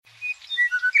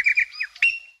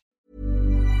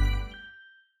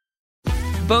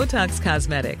Botox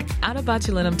Cosmetic, out of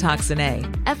botulinum toxin A,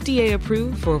 FDA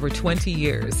approved for over 20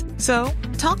 years. So,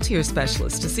 talk to your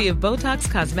specialist to see if Botox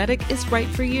Cosmetic is right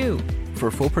for you. For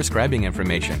full prescribing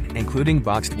information, including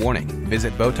boxed warning,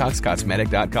 visit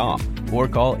BotoxCosmetic.com or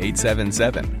call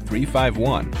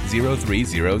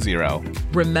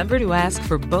 877-351-0300. Remember to ask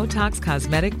for Botox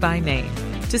Cosmetic by name.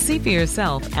 To see for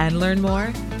yourself and learn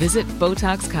more, visit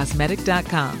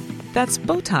BotoxCosmetic.com. That's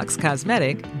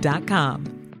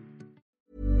BotoxCosmetic.com.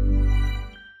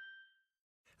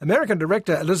 American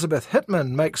director Eliza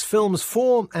Hittman makes films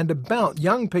for and about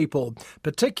young people,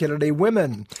 particularly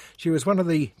women. She was one of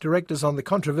the directors on the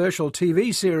controversial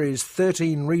TV series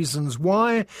 13 Reasons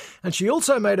Why, and she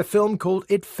also made a film called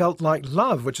It Felt Like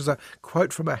Love, which is a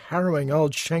quote from a harrowing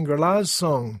old Shangri-La's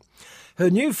song. Her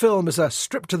new film is a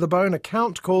stripped-to-the-bone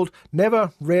account called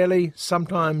Never, Rarely,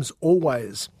 Sometimes,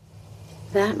 Always.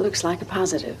 That looks like a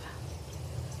positive.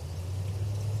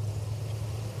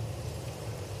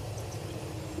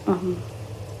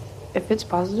 If it's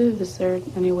positive, is there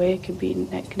any way it could be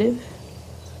negative?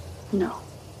 No.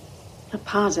 A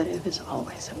positive is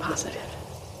always a positive.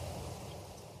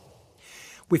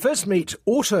 We first meet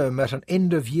Autumn at an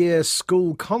end-of-year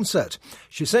school concert.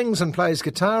 She sings and plays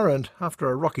guitar, and after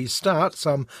a rocky start,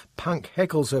 some punk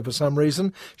heckles her for some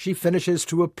reason, she finishes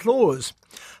to applause.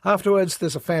 Afterwards,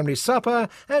 there's a family supper,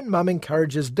 and Mum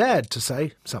encourages Dad to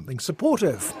say something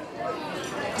supportive.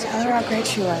 Tell her how great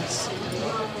she was.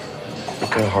 It's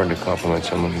kind of hard to compliment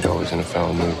someone who's always in a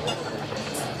foul mood.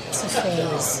 It's a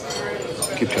phase.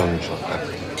 Keep telling yourself that.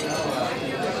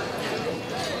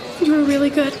 You were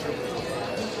really good.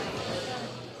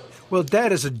 Well,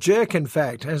 Dad is a jerk, in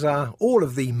fact, as are all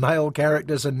of the male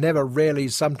characters in Never, Rarely,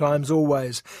 Sometimes,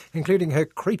 Always, including her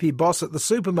creepy boss at the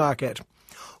supermarket.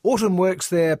 Autumn works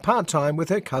there part-time with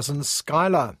her cousin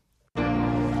Skylar. I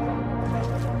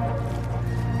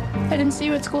didn't see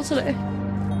you at school today.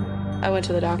 I went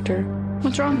to the doctor.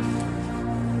 What's wrong?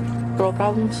 Girl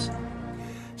problems?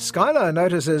 Skylar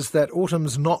notices that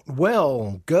Autumn's not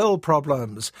well, girl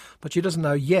problems, but she doesn't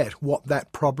know yet what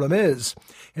that problem is.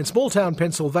 In small-town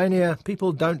Pennsylvania,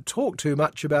 people don't talk too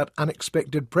much about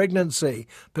unexpected pregnancy,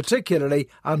 particularly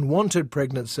unwanted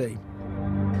pregnancy.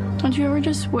 Don't you ever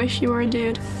just wish you were a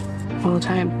dude? All the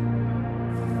time.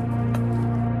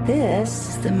 This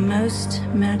is the most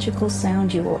magical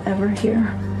sound you will ever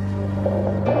hear.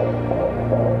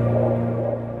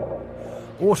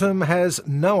 Autumn has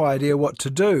no idea what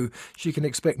to do. She can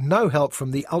expect no help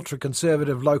from the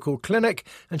ultra-conservative local clinic,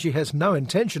 and she has no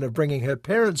intention of bringing her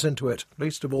parents into it,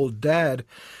 least of all Dad.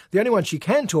 The only one she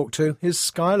can talk to is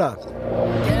Skylar.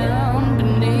 Down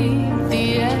beneath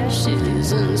the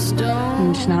ashes and stone.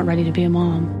 I'm just not ready to be a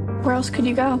mom. Where else could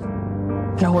you go?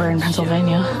 Nowhere in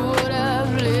Pennsylvania.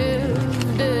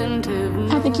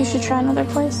 I think you should try another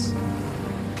place.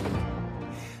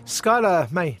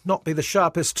 Skylar may not be the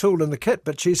sharpest tool in the kit,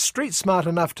 but she's street smart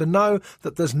enough to know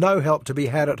that there's no help to be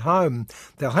had at home.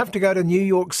 They'll have to go to New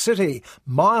York City,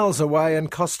 miles away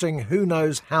and costing who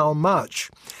knows how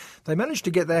much. They managed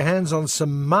to get their hands on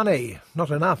some money. Not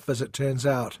enough, as it turns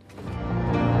out.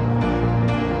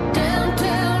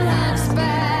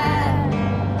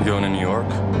 You going to New York?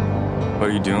 What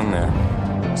are you doing there?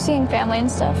 Seeing family and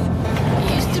stuff.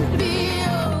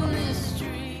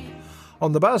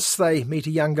 On the bus, they meet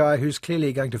a young guy who's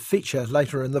clearly going to feature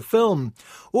later in the film.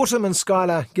 Autumn and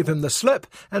Skylar give him the slip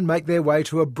and make their way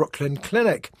to a Brooklyn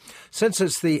clinic. Since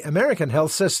it's the American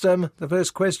health system, the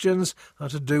first questions are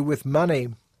to do with money.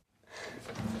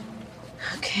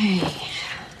 Okay.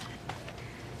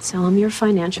 So I'm your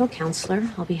financial counselor.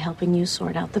 I'll be helping you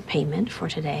sort out the payment for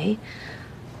today.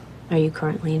 Are you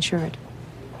currently insured?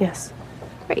 Yes.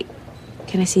 Great.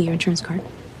 Can I see your insurance card?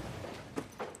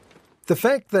 The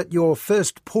fact that your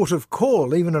first port of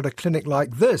call, even at a clinic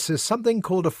like this, is something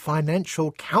called a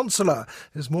financial counsellor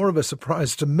is more of a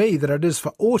surprise to me than it is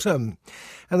for Autumn.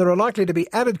 And there are likely to be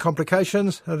added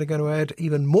complications that are going to add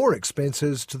even more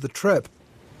expenses to the trip.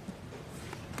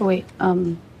 Wait,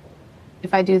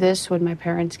 if I do this, would my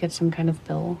parents get some kind of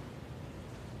bill?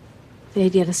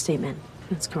 They'd get a statement.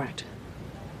 That's correct.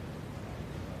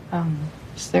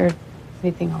 Is there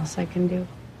anything else I can do?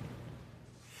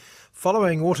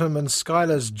 Following Autumn and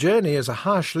Skylar's journey is a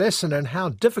harsh lesson in how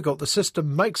difficult the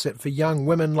system makes it for young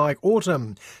women like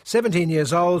Autumn, 17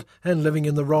 years old and living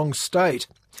in the wrong state.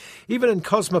 Even in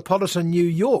cosmopolitan New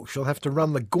York, she'll have to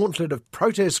run the gauntlet of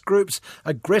protest groups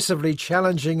aggressively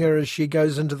challenging her as she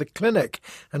goes into the clinic.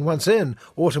 And once in,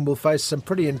 Autumn will face some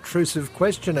pretty intrusive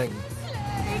questioning.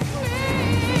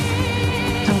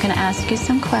 I'm going to ask you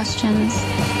some questions.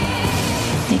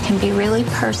 They can be really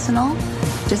personal.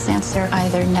 Just answer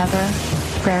either never,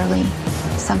 rarely,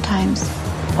 sometimes,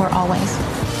 or always?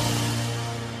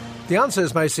 The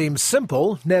answers may seem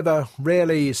simple, never,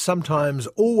 rarely, sometimes,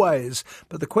 always,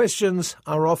 but the questions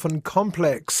are often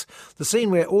complex. The scene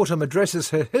where Autumn addresses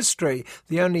her history,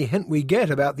 the only hint we get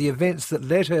about the events that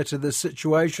led her to this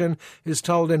situation, is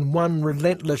told in one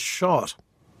relentless shot.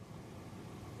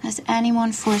 Has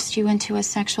anyone forced you into a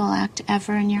sexual act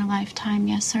ever in your lifetime,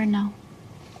 yes or no?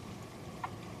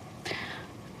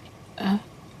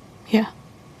 Yeah.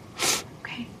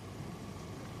 Okay.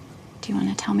 Do you want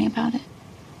to tell me about it?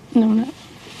 No.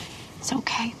 It's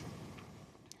okay.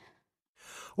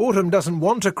 Autumn doesn't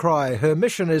want to cry. Her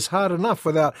mission is hard enough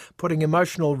without putting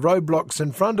emotional roadblocks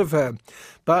in front of her.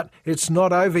 But it's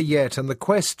not over yet, and the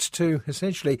quest to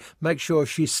essentially make sure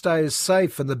she stays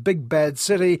safe in the big bad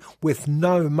city with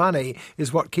no money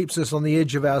is what keeps us on the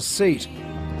edge of our seat.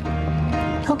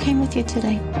 Who came with you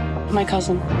today? My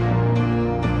cousin.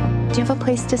 Do you have a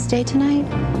place to stay tonight?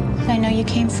 I know you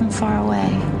came from far away.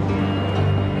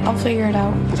 I'll figure it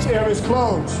out. This area's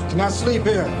closed. Cannot sleep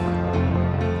here.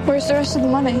 Where's the rest of the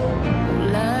money?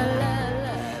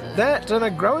 That and a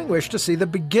growing wish to see the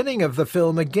beginning of the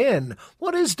film again.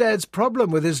 What is Dad's problem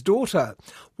with his daughter?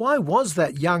 Why was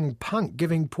that young punk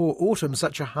giving poor Autumn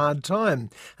such a hard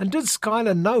time? And did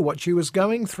Skylar know what she was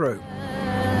going through?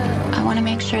 I want to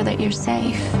make sure that you're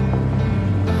safe.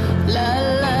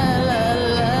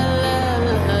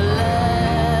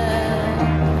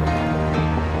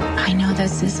 I know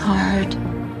this is hard.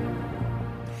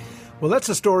 Well, that's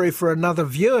a story for another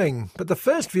viewing, but the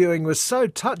first viewing was so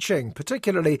touching,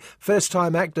 particularly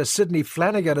first-time actor Sydney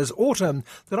Flanagan as Autumn,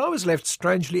 that I was left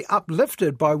strangely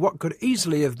uplifted by what could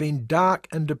easily have been dark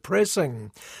and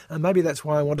depressing. And maybe that's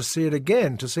why I want to see it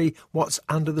again, to see what's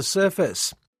under the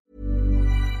surface.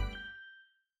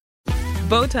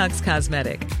 Botox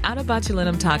Cosmetic, out of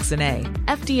botulinum toxin A,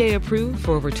 FDA approved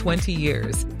for over 20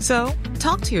 years. So,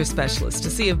 talk to your specialist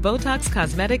to see if Botox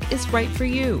Cosmetic is right for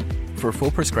you. For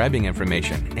full prescribing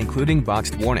information, including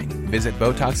boxed warning, visit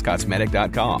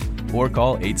BotoxCosmetic.com or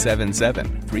call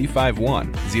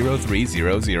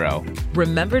 877-351-0300.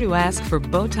 Remember to ask for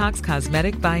Botox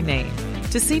Cosmetic by name.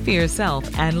 To see for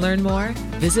yourself and learn more,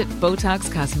 visit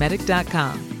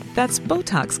BotoxCosmetic.com. That's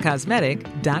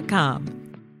BotoxCosmetic.com.